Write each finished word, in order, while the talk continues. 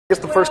I guess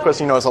the first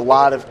question, is a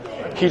lot of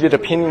heated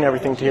opinion and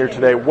everything to hear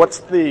today. What's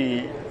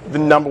the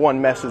number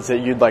one message that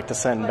you'd like to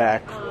send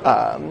back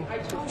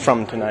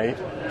from tonight?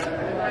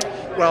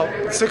 Well,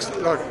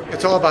 look,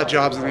 it's all about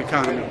jobs and the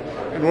economy.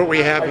 And what we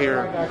have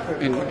here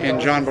in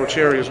John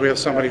Boehner is we have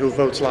somebody who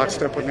votes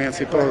lockstep with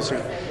Nancy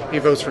Pelosi. He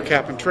votes for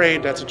cap and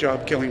trade. That's a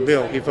job-killing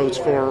bill. He votes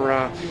for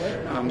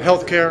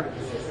health care.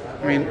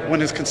 I mean, when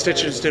his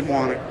constituents didn't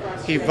want it.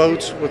 He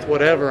votes with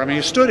whatever. I mean,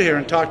 he stood here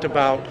and talked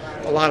about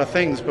a lot of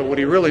things, but what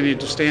he really needed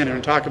to stand here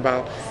and talk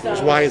about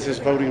is why is his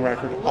voting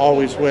record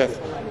always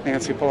with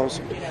Nancy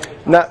Pelosi.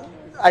 Now,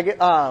 I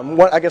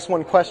guess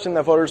one question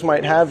that voters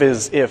might have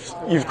is if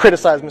you've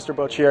criticized Mr.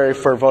 Boehner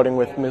for voting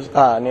with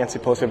Nancy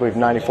Pelosi, I believe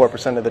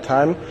 94% of the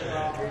time.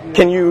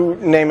 Can you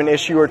name an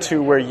issue or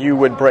two where you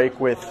would break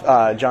with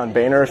John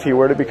Boehner if he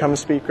were to become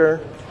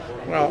Speaker?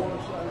 Well,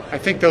 I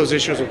think those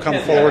issues will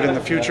come forward in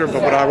the future,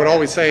 but what I would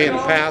always say in the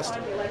past,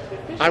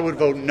 I would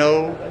vote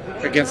no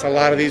against a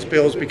lot of these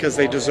bills because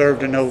they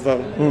deserved a no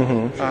vote.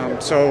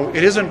 Mm-hmm. So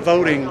it isn't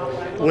voting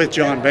with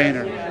John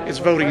Boehner, it's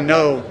voting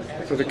no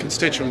for the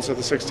constituents of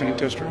the 16th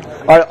district.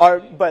 I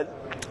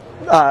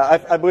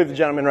believe the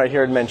gentleman right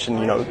here had mentioned,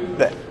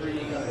 that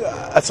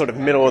a sort of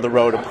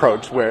middle-of-the-road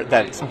approach where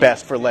that's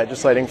best for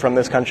legislating from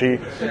this country.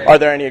 Are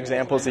there any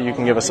examples that you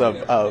can give us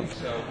of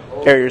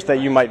areas that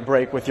you might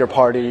break with your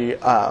party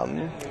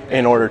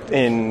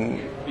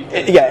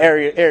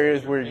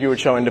areas where you would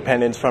show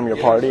independence from your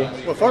party?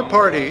 Well,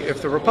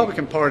 if the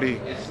Republican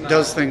Party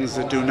does things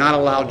that do not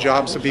allow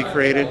jobs to be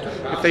created,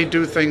 if they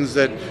do things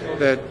that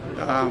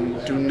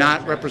do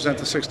not represent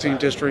the 16th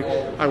district,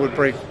 I would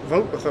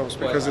vote with those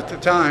because at the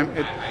time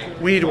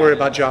we need to worry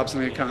about jobs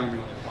and the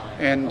economy.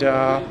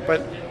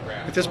 But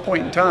at this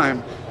point in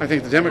time, I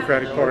think the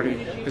Democratic Party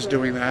is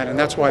doing that, and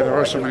that's why there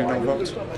are so many no votes.